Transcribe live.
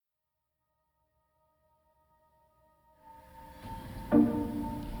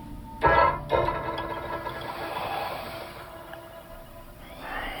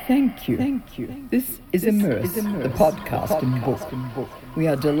Thank you. This is Immersed, the podcast in book. We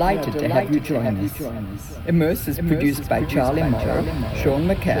are delighted to have you join us. Immersed is produced by Charlie Morrow, Sean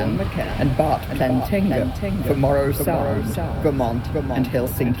McCann, and Bart Plantenga for Morrow Sound, Vermont, and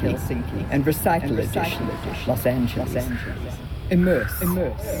Helsinki, and Recital Edition, Los Angeles. Immersed.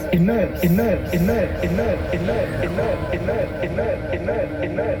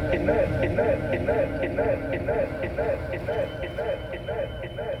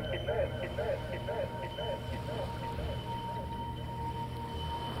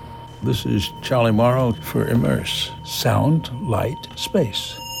 This is Charlie Morrow for Immerse. Sound, light,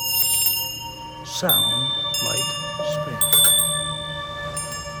 space. Sound, light, space.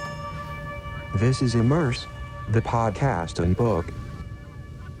 This is Immerse, the podcast and book.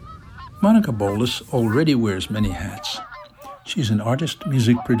 Monica Bolles already wears many hats. She's an artist,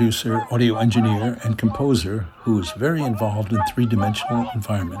 music producer, audio engineer, and composer who is very involved in three-dimensional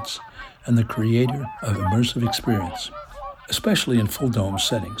environments and the creator of immersive experience, especially in full dome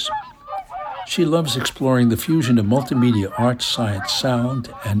settings. She loves exploring the fusion of multimedia art, science,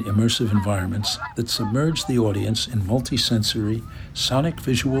 sound, and immersive environments that submerge the audience in multisensory, sonic,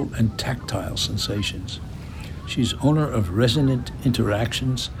 visual, and tactile sensations. She's owner of Resonant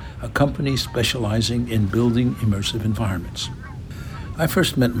Interactions, a company specializing in building immersive environments. I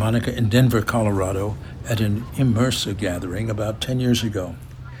first met Monica in Denver, Colorado, at an Immersive gathering about 10 years ago.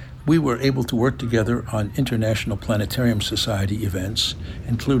 We were able to work together on International Planetarium Society events,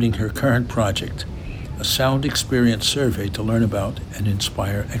 including her current project, a sound experience survey to learn about and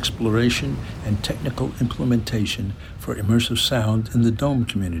inspire exploration and technical implementation for immersive sound in the dome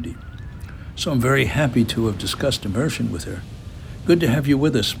community. So I'm very happy to have discussed immersion with her. Good to have you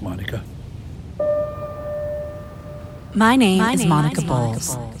with us, Monica. My name is Monica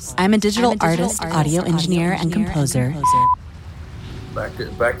Bolles. I'm a digital artist, audio engineer, and composer.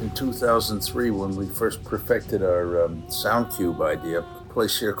 Back in 2003, when we first perfected our sound cube idea, a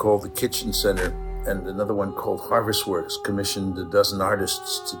place here called the Kitchen Center and another one called Harvest Works commissioned a dozen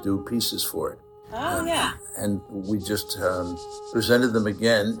artists to do pieces for it. And we just presented them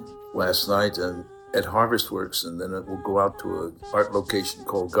again last night at Harvest Works, and then it will go out to an art location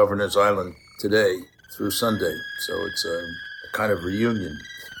called Governor's Island today through Sunday. So it's a kind of reunion.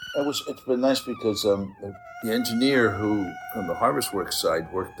 It's been nice because the engineer who, from the Harvest Works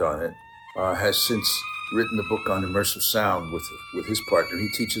side, worked on it, has since written a book on immersive sound with his partner. He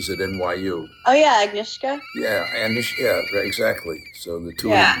teaches at NYU. Oh yeah, Agnieszka? Yeah, right, exactly. So the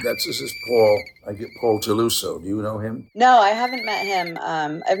two of them, this is Paul. I get Paul Geluso. Do you know him? No, I haven't met him.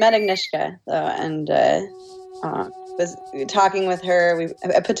 I've met Agnieszka, though, and was talking with her.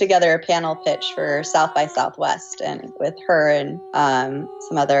 I put together a panel pitch for South by Southwest, and with her and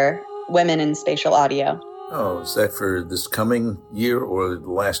some other women in spatial audio. Oh, is that for this coming year or the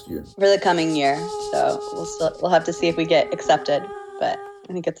last year? For the coming year. So we'll have to see if we get accepted, but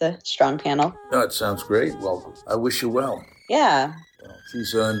I think it's a strong panel. Oh, it sounds great. Well, I wish you well. Yeah. Well,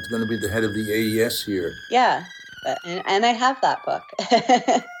 she's going to be the head of the AES here. Yeah, and I have that book.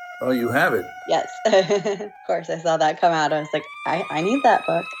 Oh, you have it? Yes. Of course, I saw that come out. I was like, I need that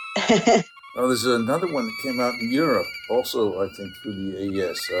book. Oh, there's another one that came out in Europe, also, I think, through the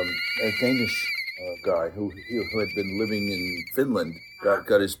AES. A Danish guy who had been living in Finland,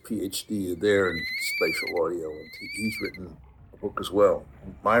 got his PhD there in spatial audio, and he's written a book as well.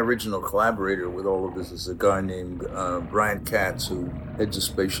 My original collaborator with all of this is a guy named Brian Katz, who heads a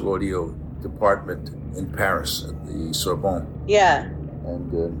spatial audio department in Paris at the Sorbonne. Yeah.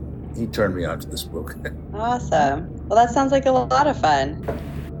 And he turned me on to this book. Awesome. Well, that sounds like a lot of fun.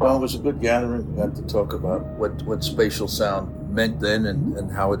 Well, it was a good gathering. We got to talk about what spatial sound meant then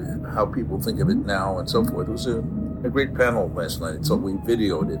and how people think of it now and so forth. It was a great panel last night. So we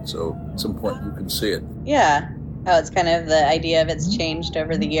videoed it, so at some point you can see it. Yeah. Oh, it's kind of the idea of it's changed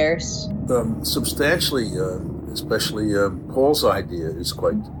over the years. Substantially, especially Paul's idea is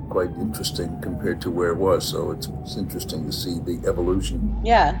quite interesting compared to where it was. So it's interesting to see the evolution.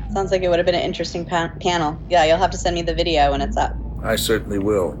 Yeah, sounds like it would have been an interesting panel. Yeah, you'll have to send me the video when it's up. I certainly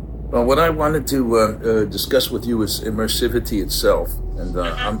will. Well, what I wanted to discuss with you is immersivity itself, and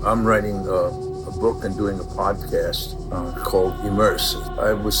I'm writing a book and doing a podcast called Immersed.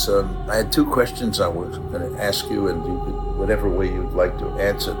 I had two questions I was going to ask you, and you could, whatever way you'd like to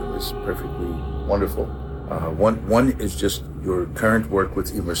answer them is perfectly wonderful. One is just your current work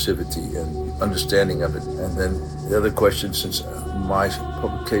with immersivity and understanding of it, and then the other question, since my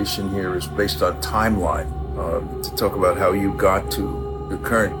publication here is based on timeline, to talk about how you got to your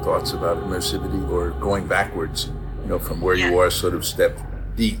current thoughts about immersivity, or going backwards, from where you are, sort of step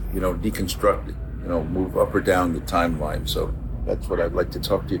deep, deconstruct it, move up or down the timeline. So That's what I'd like to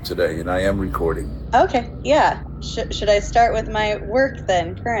talk to you today, and I am recording. Okay, yeah. Should I start with my work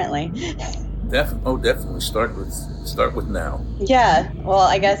then, currently? Definitely. Start with now. Yeah, well,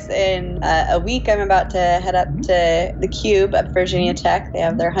 I guess in a week I'm about to head up to the Cube at Virginia Tech. They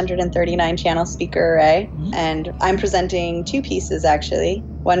have their 139 channel speaker array, and I'm presenting two pieces actually.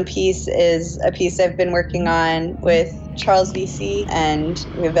 One piece is a piece I've been working on with Charles VC, and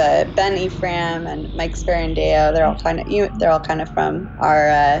we have Ben Ephraim and Mike Sperandeo. They're all kind of from our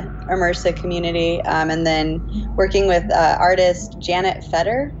Immersed community, and then working with artist Janet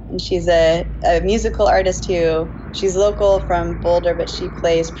Fetter, and she's a musical artist who she's local from Boulder, but she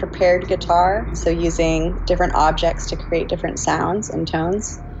plays prepared guitar, so using different objects to create different sounds and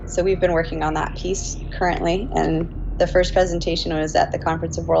tones. So we've been working on that piece currently, and the first presentation was at the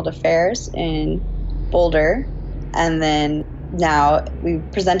Conference of World Affairs in Boulder, and then now we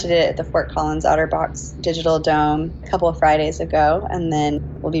presented it at the Fort Collins Outerbox Digital Dome a couple of Fridays ago, and then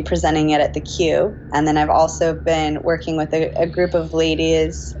we'll be presenting it at the Cube. And then I've also been working with a group of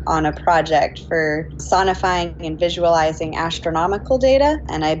ladies on a project for sonifying and visualizing astronomical data,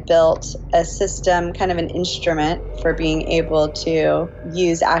 and I built a system, kind of an instrument for being able to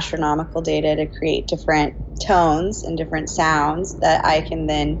use astronomical data to create different tones and different sounds that I can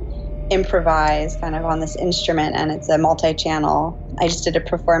then improvise kind of on this instrument, and it's a multi-channel. I just did a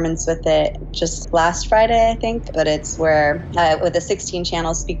performance with it just last Friday, I think, but it's where with a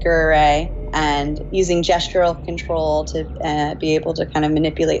 16-channel speaker array and using gestural control to be able to kind of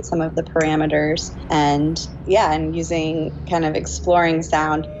manipulate some of the parameters, and using kind of exploring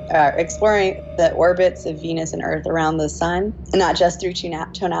sound, exploring the orbits of Venus and Earth around the sun, and not just through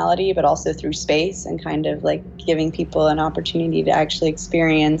tonality, but also through space, and kind of like giving people an opportunity to actually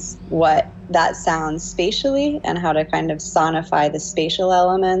experience what that sounds spatially and how to kind of sonify the spatial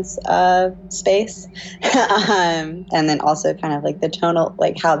elements of space. And then also kind of like the tonal,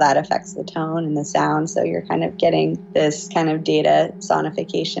 like how that affects the tone and the sound. So you're kind of getting this kind of data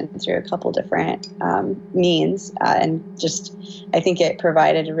sonification through a couple different means. And just, I think it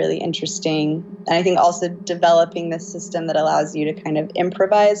provided a really interesting, and I think also developing this system that allows you to kind of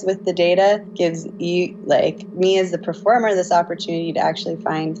improvise with the data gives you, like me as the performer, this opportunity to actually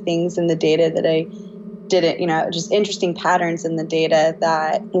find things in the data that I didn't, just interesting patterns in the data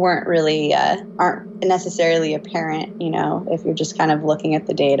that weren't really, aren't necessarily apparent, if you're just kind of looking at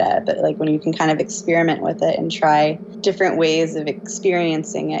the data. But like when you can kind of experiment with it and try different ways of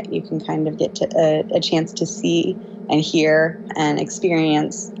experiencing it, you can kind of get to a chance to see and hear and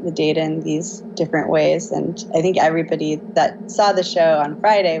experience the data in these different ways. And I think everybody that saw the show on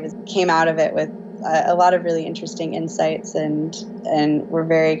Friday came out of it with a lot of really interesting insights, and we're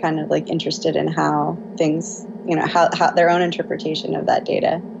very kind of like interested in how things, how their own interpretation of that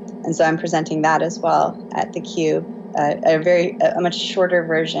data. And so I'm presenting that as well at the Cube, a much shorter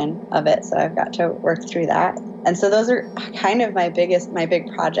version of it. So I've got to work through that. And so those are kind of my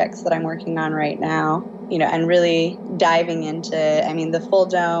big projects that I'm working on right now, and really diving into, the full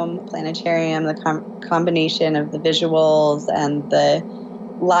dome planetarium, the combination of the visuals and the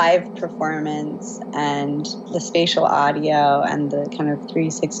live performance and the spatial audio and the kind of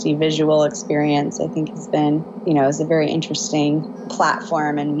 360 visual experience, I think has been, is a very interesting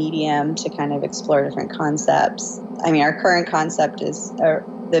platform and medium to kind of explore different concepts. Our current concept is,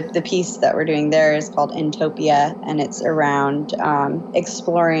 the piece that we're doing there is called Intopia, and it's around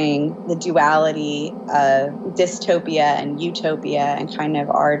exploring the duality of dystopia and utopia and kind of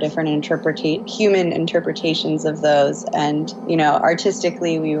our different human interpretations of those. And,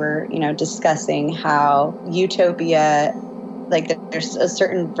 artistically, we were, discussing how utopia, like there's a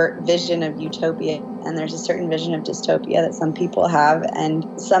certain vision of utopia and there's a certain vision of dystopia that some people have, and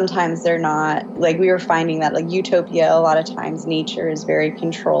sometimes they're not. Like we were finding that like utopia, a lot of times nature is very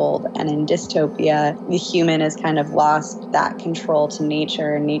controlled, and in dystopia the human has kind of lost that control to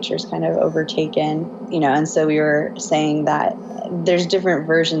nature, and nature's kind of overtaken, and so we were saying that there's different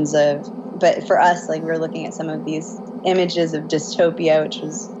versions of, but for us, like we're looking at some of these images of dystopia, which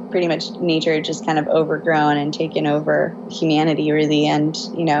was pretty much nature just kind of overgrown and taken over humanity, really. And,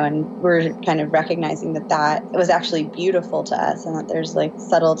 and we're kind of recognizing that was actually beautiful to us, and that there's like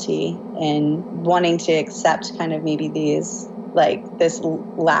subtlety in wanting to accept kind of maybe these, like this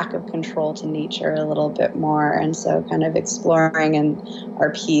lack of control to nature a little bit more. And so kind of exploring in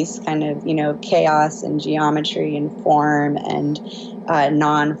our piece kind of, chaos and geometry and form and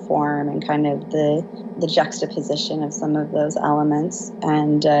non-form, and kind of the juxtaposition of some of those elements.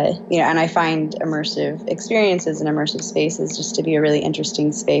 And, and I find immersive experiences and immersive spaces just to be a really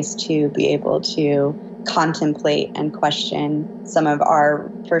interesting space to be able to contemplate and question some of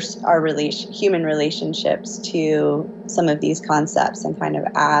our human relationships to some of these concepts and kind of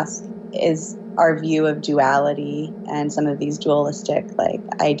ask, is our view of duality and some of these dualistic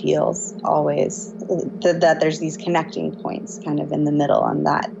ideals always that there's these connecting points kind of in the middle, and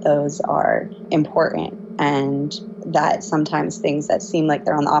that those are important, and that sometimes things that seem like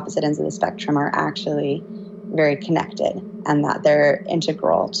they're on the opposite ends of the spectrum are actually very connected, and that they're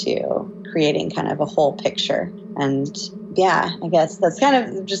integral to creating kind of a whole picture. And yeah, I guess that's kind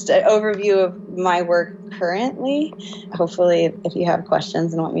of just an overview of my work currently. Hopefully, if you have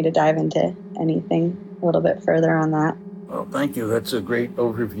questions and want me to dive into anything a little bit further on that. Well, thank you. That's a great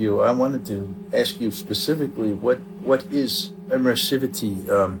overview. I wanted to ask you specifically, what is immersivity?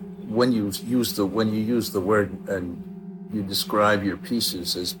 When you use the word and you describe your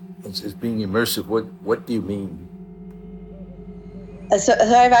pieces as being immersive, what do you mean? So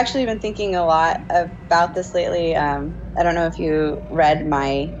I've actually been thinking a lot about this lately. I don't know if you read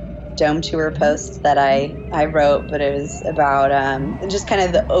my Dome Tour post that I wrote, but it was about just kind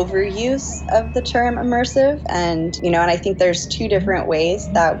of the overuse of the term immersive. And, and I think there's two different ways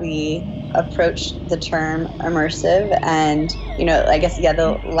that we approach the term immersive. And, I guess,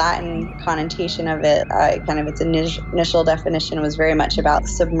 the Latin connotation of it, its initial definition was very much about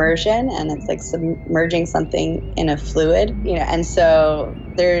submersion, and it's like submerging something in a fluid, and so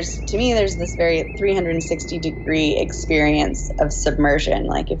there's this very 360-degree experience of submersion.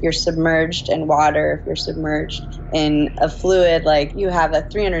 Like if you're submerged in water, if you're submerged in a fluid, like you have a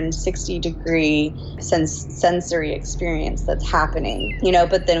 360-degree sensory experience that's happening,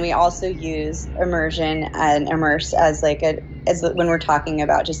 but then we also use immersion and immerse as when we're talking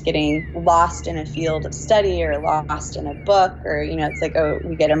about just getting lost in a field of study or lost in a book, or, it's like,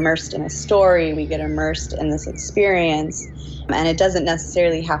 we get immersed in a story, we get immersed in this experience. And it doesn't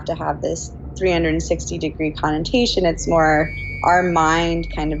necessarily have to have this 360-degree connotation. It's more our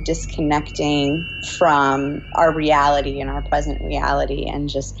mind kind of disconnecting from our reality and our present reality and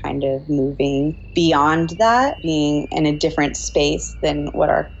just kind of moving beyond that, being in a different space than what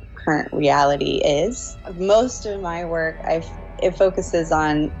our current reality is. Most of my work, it focuses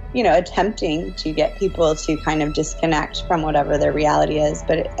on, attempting to get people to kind of disconnect from whatever their reality is.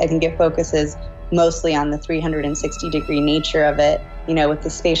 But I think it focuses mostly on the 360-degree nature of it, with the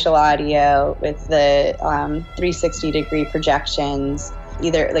spatial audio, with the 360-degree projections,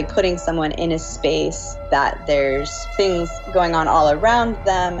 either like putting someone in a space that there's things going on all around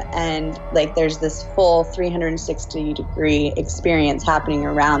them, and like there's this full 360-degree experience happening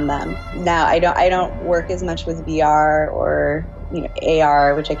around them. Now, I don't work as much with VR or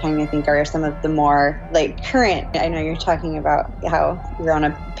AR, which I kind of think are some of the more current. I know you're talking about how you're on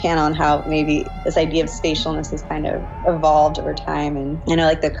a panel and how maybe this idea of spatialness has kind of evolved over time. And I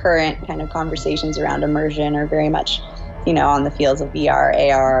know the current kind of conversations around immersion are very much, on the fields of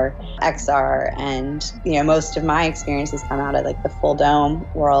VR, AR, XR. And, most of my experiences come out of the full dome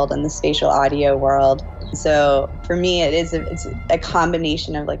world and the spatial audio world. So for me, it's a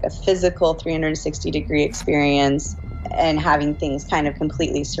combination of a physical 360-degree experience and having things kind of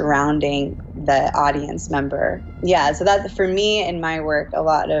completely surrounding the audience member. Yeah, so that for me in my work, a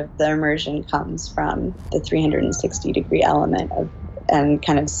lot of the immersion comes from the 360-degree element and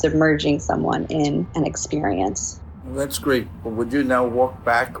kind of submerging someone in an experience. Well, that's great. Well, would you now walk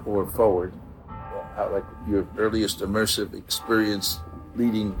back or forward? Your earliest immersive experience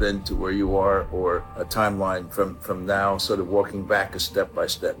leading then to where you are, or a timeline from now, sort of walking back a step by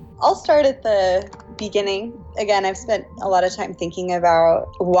step? I'll start at the beginning. Again, I've spent a lot of time thinking about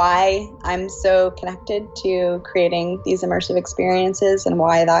why I'm so connected to creating these immersive experiences and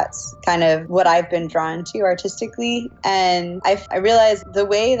why that's kind of what I've been drawn to artistically. And I realized the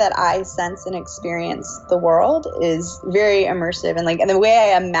way that I sense and experience the world is very immersive, and the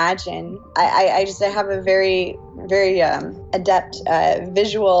way I imagine, I have a very, very adept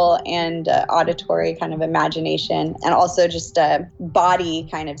visual and auditory kind of imagination, and also just a body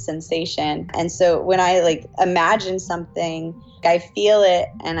kind of sensation. And so when I imagine something, I feel it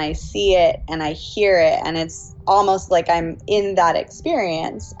and I see it and I hear it, and it's almost like I'm in that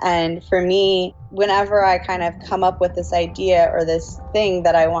experience. And for me, whenever I kind of come up with this idea or this thing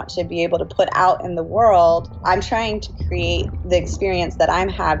that I want to be able to put out in the world, I'm trying to create the experience that I'm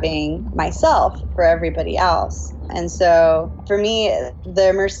having myself for everybody else. And so for me,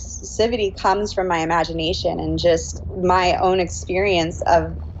 the immersivity comes from my imagination and just my own experience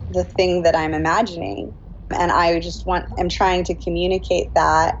of the thing that I'm imagining. And I'm trying to communicate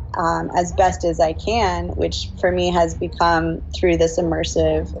that as best as I can, which for me has become through this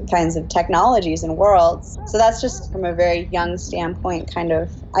immersive kinds of technologies and worlds. So that's just from a very young standpoint, kind of.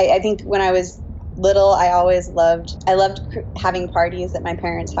 I think when I was little, I loved having parties at my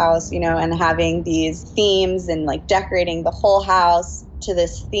parents' house, and having these themes and like decorating the whole house to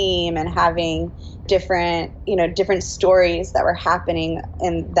this theme and having different stories that were happening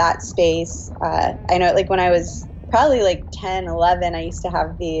in that space. I know, like when I was probably like 10, 11, I used to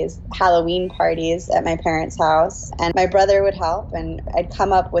have these Halloween parties at my parents' house, and my brother would help, and I'd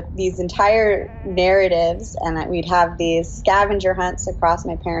come up with these entire narratives, and we'd have these scavenger hunts across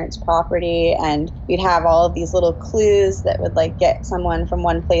my parents' property, and we'd have all of these little clues that would like get someone from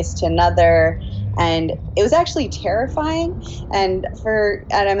one place to another. And it was actually terrifying. And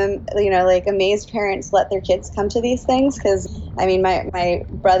I'm, like amazed parents let their kids come to these things, because I mean, my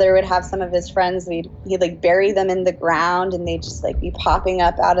brother would have some of his friends, he'd like bury them in the ground, and they'd just like be popping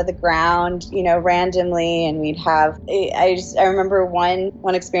up out of the ground, randomly. And I remember one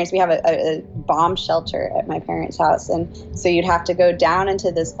experience. We have a bomb shelter at my parents' house. And so you'd have to go down into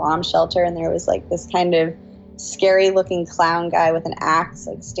this bomb shelter, and there was like this kind of scary looking clown guy with an axe,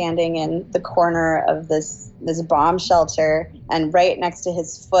 like standing in the corner of this bomb shelter, and right next to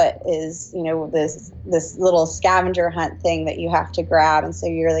his foot is this little scavenger hunt thing that you have to grab. And so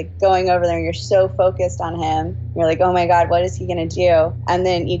you're like going over there, and you're so focused on him, you're like, oh my god, what is he gonna do? And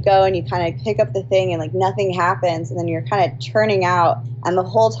then you go and you kind of pick up the thing, and like nothing happens, and then you're kind of turning out, and the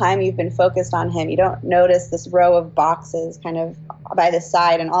whole time you've been focused on him, you don't notice this row of boxes kind of by the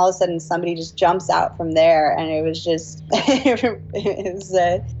side, and all of a sudden somebody just jumps out from there. And it was just it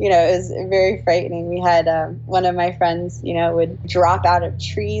was very frightening. We had one of my friends would drop out of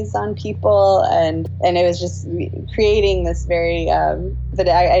trees on people, and it was just creating this very but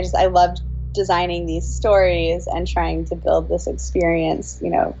I loved designing these stories and trying to build this experience,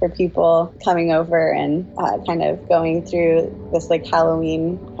 for people coming over and kind of going through this like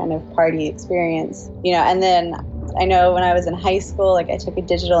Halloween kind of party experience, and then I know when I was in high school, like I took a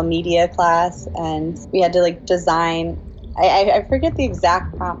digital media class, and we had to like design, I forget the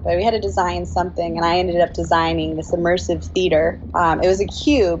exact prompt, but we had to design something, and I ended up designing this immersive theater. It was a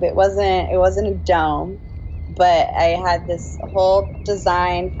cube. It wasn't a dome, but I had this whole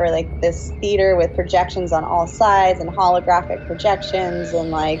design for like this theater with projections on all sides and holographic projections,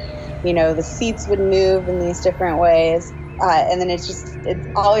 and like, the seats would move in these different ways. And then it's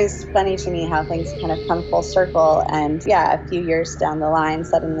always funny to me how things kind of come full circle. And yeah, a few years down the line,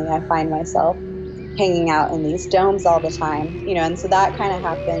 suddenly I find myself hanging out in these domes all the time, and so that kind of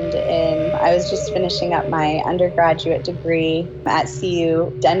happened I was just finishing up my undergraduate degree at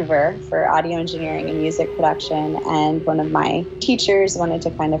CU Denver for audio engineering and music production, and one of my teachers wanted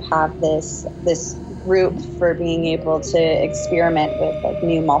to kind of have this group for being able to experiment with like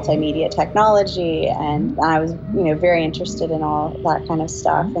new multimedia technology, and I was very interested in all that kind of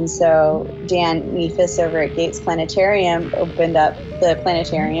stuff. And so Dan Neefus over at Gates Planetarium opened up the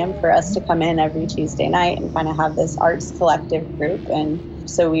planetarium for us to come in every Tuesday night and kind of have this arts collective group. And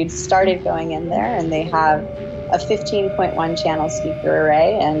so we started going in there, and they have a 15.1 channel speaker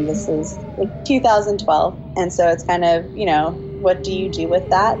array, and this is like 2012. And so it's kind of, what do you do with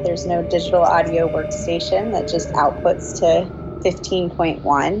that? There's no digital audio workstation that just outputs to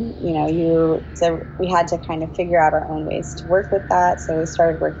 15.1. So we had to kind of figure out our own ways to work with that. So we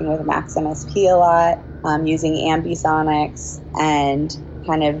started working with Max MSP a lot, using ambisonics, and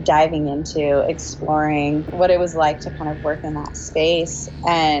kind of diving into exploring what it was like to kind of work in that space.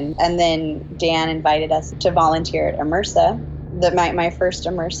 And then Dan invited us to volunteer at Immersed. My first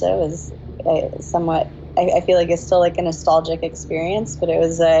Immersed was somewhat, I feel like it's still like a nostalgic experience, but it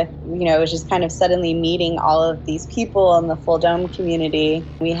was it was just kind of suddenly meeting all of these people in the Full Dome community.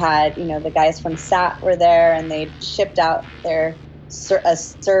 We had, the guys from SAT were there, and they shipped out a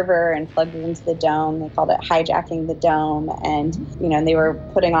server and plugged it into the dome. They called it hijacking the dome. And, and they were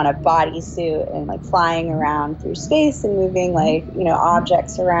putting on a bodysuit and like flying around through space and moving like,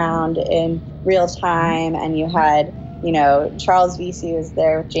 objects around in real time. And you had, Charles Vesey was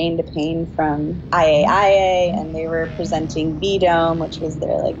there with Jane DePayne from IAIA, and they were presenting VDome, which was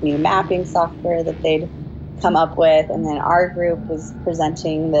their like new mapping software that they'd come up with. And then our group was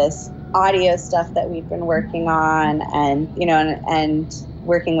presenting this audio stuff that we've been working on, and and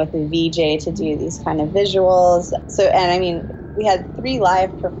working with the VJ to do these kind of visuals. So, and I mean, we had 3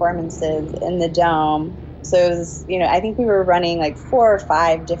 live performances in the dome. So it was, I think we were running like 4 or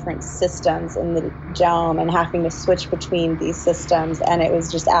 5 different systems in the dome and having to switch between these systems, and it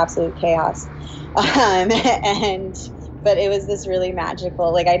was just absolute chaos. But it was this really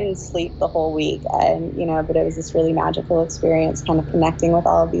magical, like I didn't sleep the whole week, and but it was this really magical experience, kind of connecting with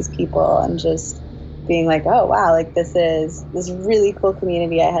all of these people and just being like, oh wow, like this is this really cool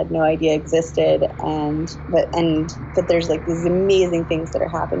community I had no idea existed, but there's like these amazing things that are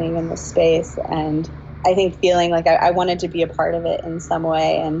happening in this space, and I think feeling like I wanted to be a part of it in some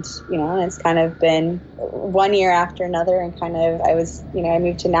way. And, it's kind of been one year after another, and kind of, I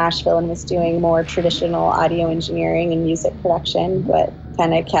moved to Nashville and was doing more traditional audio engineering and music production, but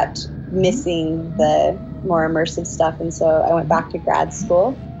kind of kept missing the more immersive stuff. And so I went back to grad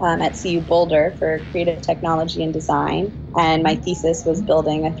school at CU Boulder for creative technology and design. And my thesis was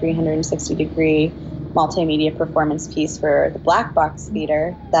building a 360-degree multimedia performance piece for the Black Box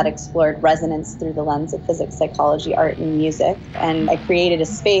Theater that explored resonance through the lens of physics, psychology, art, and music. And I created a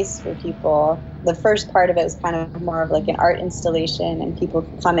space for people. The first part of it was kind of more of like an art installation, and people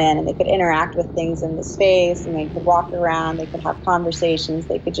could come in and they could interact with things in the space, and they could walk around, they could have conversations,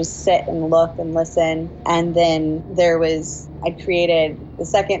 they could just sit and look and listen. And then I created the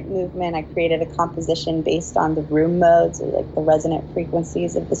second movement. I created a composition based on the room modes, or like the resonant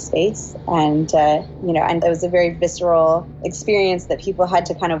frequencies of the space. And, and it was a very visceral experience that people had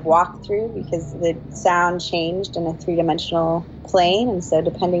to kind of walk through, because the sound changed in a three-dimensional plane. And so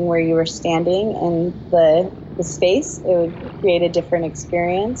depending where you were standing in the space, it would create a different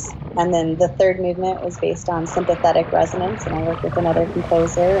experience. And then the third movement was based on sympathetic resonance, and I worked with another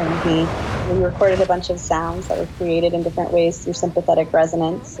composer, and we recorded a bunch of sounds that were created in different ways through sympathetic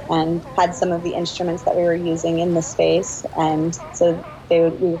resonance, and had some of the instruments that we were using in the space. And so we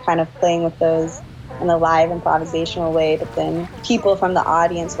were kind of playing with those in a live improvisational way, but then people from the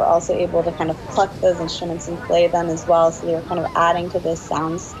audience were also able to kind of pluck those instruments and play them as well. So they were kind of adding to this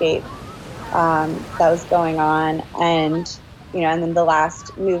soundscape that was going on. And then the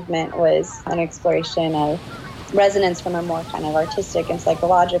last movement was an exploration of resonance from a more kind of artistic and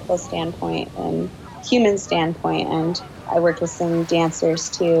psychological standpoint and human standpoint. And I worked with some dancers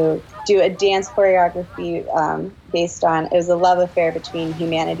to do a dance choreography based on, it was a love affair between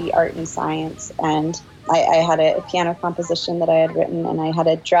humanity, art, and science. And I had a piano composition that I had written, and I had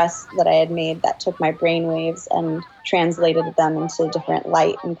a dress that I had made that took my brain waves and translated them into different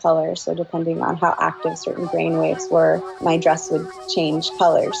light and color. So depending on how active certain brain waves were, my dress would change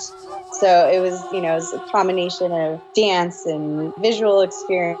colors. So it was, it was a combination of dance and visual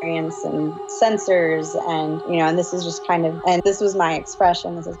experience and sensors, and this is just kind of, and this was my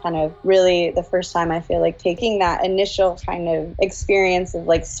expression. This is kind of really the first time I feel like taking that initial kind of experience of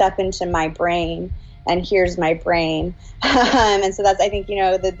like step into my brain, and here's my brain. And so that's, I think,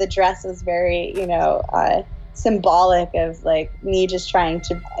 the dress is very, symbolic of like me just trying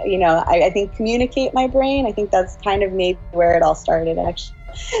to, I think communicate my brain. I think that's kind of maybe where it all started, actually.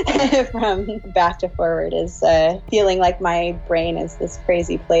 From back to forward is feeling like my brain is this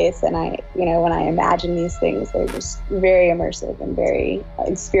crazy place, and I, when I imagine these things, they're just very immersive and very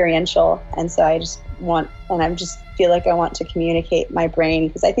experiential. And so I just feel like I want to communicate my brain,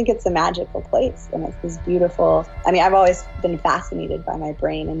 because I think it's a magical place, and it's this beautiful, I've always been fascinated by my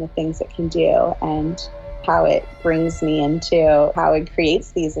brain and the things it can do, and how it brings me into how it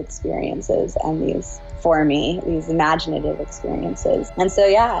creates these experiences and these imaginative experiences. And so,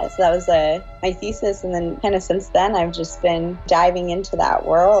 so that was my thesis. And then kind of since then, I've just been diving into that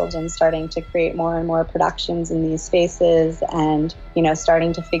world and starting to create more and more productions in these spaces, and,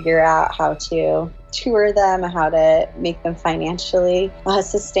 starting to figure out how to tour them, how to make them financially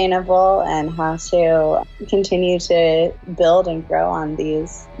sustainable, and how to continue to build and grow on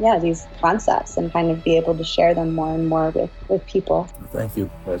these concepts, and kind of be able to share them more and more with people. Thank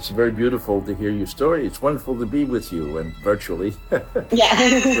you. It's very beautiful to hear your story. It's wonderful to be with you, and virtually. Yeah.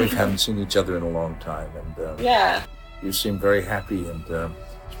 We haven't seen each other in a long time, and you seem very happy, and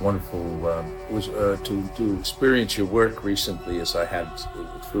it's wonderful to experience your work recently, as I had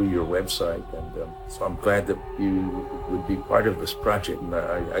through your website, and so I'm glad that you would be part of this project, and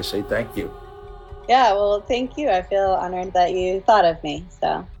I say thank you. Yeah, well, thank you. I feel honored that you thought of me.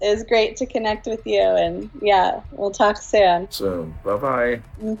 So it was great to connect with you, and we'll talk soon. Soon. Bye-bye.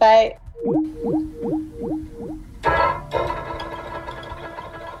 Bye.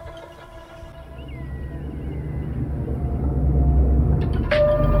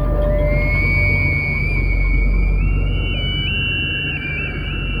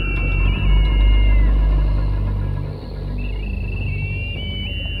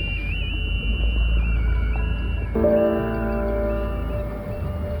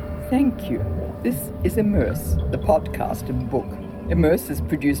 Thank you. This is Immersed, the podcast and book. Immersed is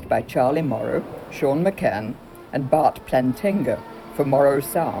produced by Charlie Morrow, Sean McCann, and Bart Plantenga for Morrow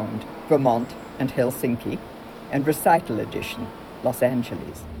Sound, Vermont and Helsinki, and Recital Edition, Los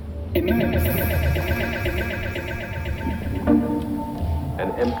Angeles. An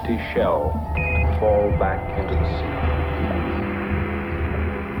empty shell. fall back into the sea.